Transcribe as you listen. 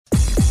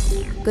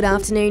Good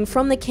afternoon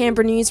from the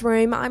Canberra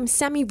newsroom. I'm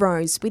Sammy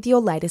Rose with your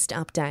latest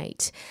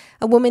update.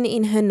 A woman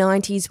in her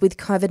 90s with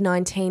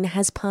COVID-19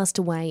 has passed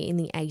away in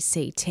the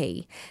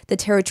ACT. The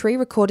Territory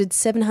recorded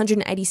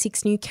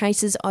 786 new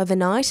cases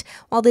overnight,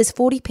 while there's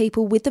 40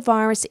 people with the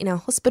virus in our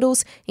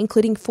hospitals,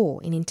 including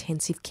 4 in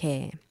intensive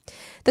care.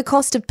 The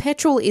cost of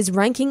petrol is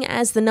ranking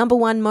as the number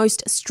one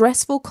most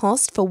stressful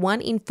cost for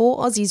 1 in 4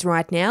 Aussies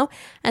right now,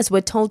 as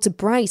we're told to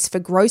brace for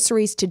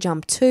groceries to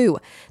jump too.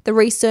 The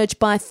research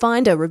by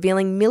Finder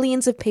revealing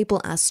millions of people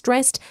are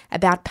stressed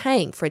about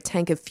paying for a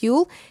tank of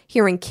fuel.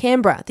 Here in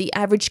Canberra, the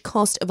average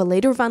cost of a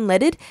litre of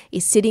unleaded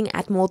is sitting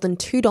at more than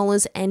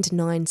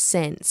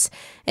 $2.09.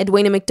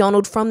 Edwina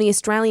McDonald from the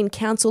Australian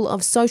Council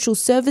of Social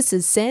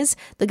Services says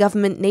the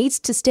government needs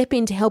to step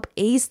in to help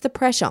ease the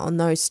pressure on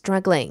those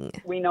struggling.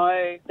 We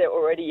know they're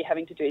already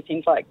having to do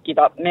things like give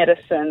up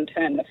medicine,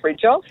 turn the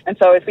fridge off. And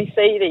so as we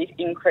see these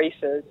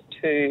increases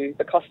to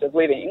the cost of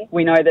living,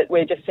 we know that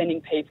we're just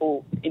sending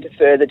people into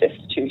further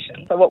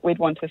destitution. So what we'd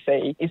want to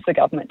see is the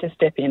government to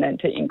step in and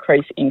to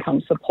increase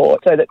income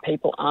support so that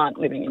people aren't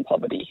living in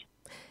poverty.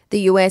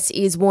 The US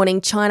is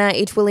warning China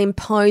it will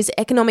impose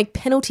economic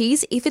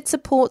penalties if it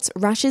supports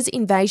Russia's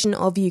invasion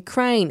of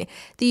Ukraine.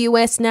 The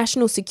US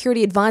National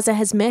Security Advisor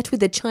has met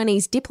with a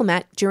Chinese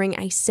diplomat during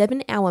a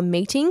 7-hour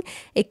meeting.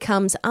 It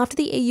comes after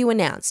the EU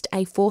announced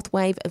a 4th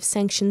wave of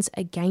sanctions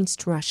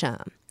against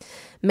Russia.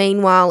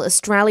 Meanwhile,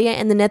 Australia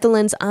and the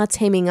Netherlands are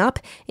teaming up,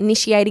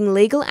 initiating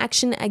legal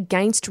action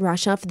against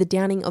Russia for the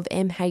downing of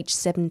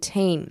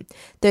MH17.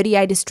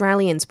 38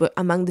 Australians were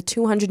among the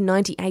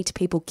 298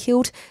 people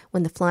killed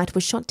when the flight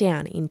was shot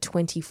down in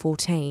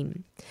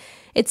 2014.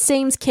 It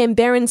seems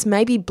Canberrans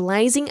may be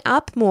blazing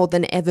up more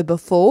than ever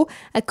before,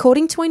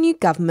 according to a new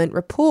government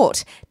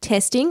report.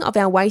 Testing of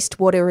our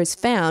wastewater has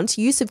found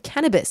use of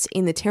cannabis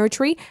in the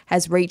Territory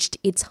has reached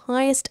its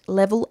highest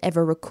level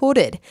ever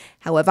recorded.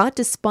 However,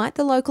 despite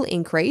the local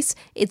increase,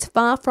 it's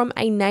far from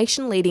a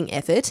nation-leading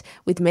effort,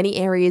 with many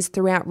areas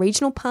throughout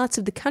regional parts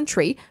of the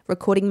country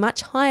recording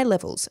much higher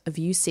levels of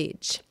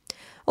usage.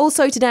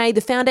 Also today,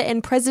 the founder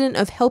and president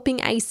of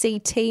Helping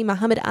ACT,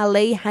 Muhammad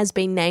Ali, has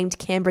been named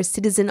Canberra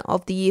Citizen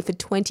of the Year for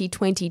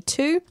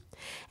 2022.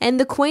 And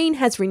the Queen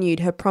has renewed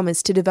her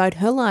promise to devote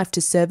her life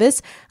to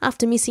service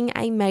after missing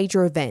a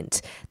major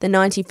event. The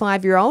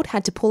 95-year-old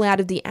had to pull out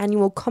of the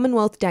annual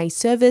Commonwealth Day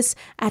service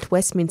at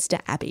Westminster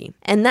Abbey.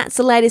 And that's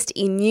the latest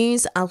in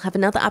news. I'll have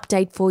another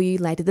update for you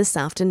later this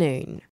afternoon.